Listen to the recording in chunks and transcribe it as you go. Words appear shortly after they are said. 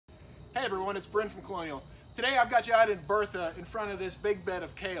Hey everyone, it's Bryn from Colonial. Today I've got you out in Bertha in front of this big bed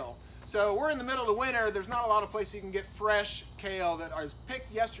of kale. So we're in the middle of the winter. There's not a lot of places you can get fresh kale that was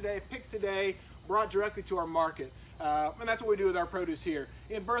picked yesterday, picked today, brought directly to our market. And that's what we do with our produce here.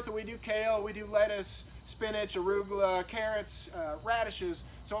 In Bertha we do kale, we do lettuce, spinach, arugula, carrots, radishes.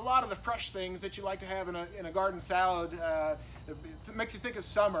 So a lot of the fresh things that you like to have in a garden salad. It makes you think of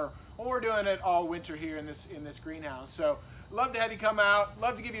summer. Well, we're doing it all winter here in this greenhouse. So love to have you come out,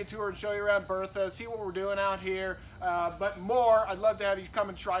 love to give you a tour and show you around Bertha, see what we're doing out here. But more, I'd love to have you come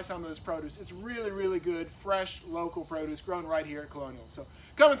and try some of this produce. It's really, really good, fresh, local produce grown right here at Colonial. So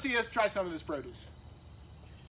come and see us, try some of this produce.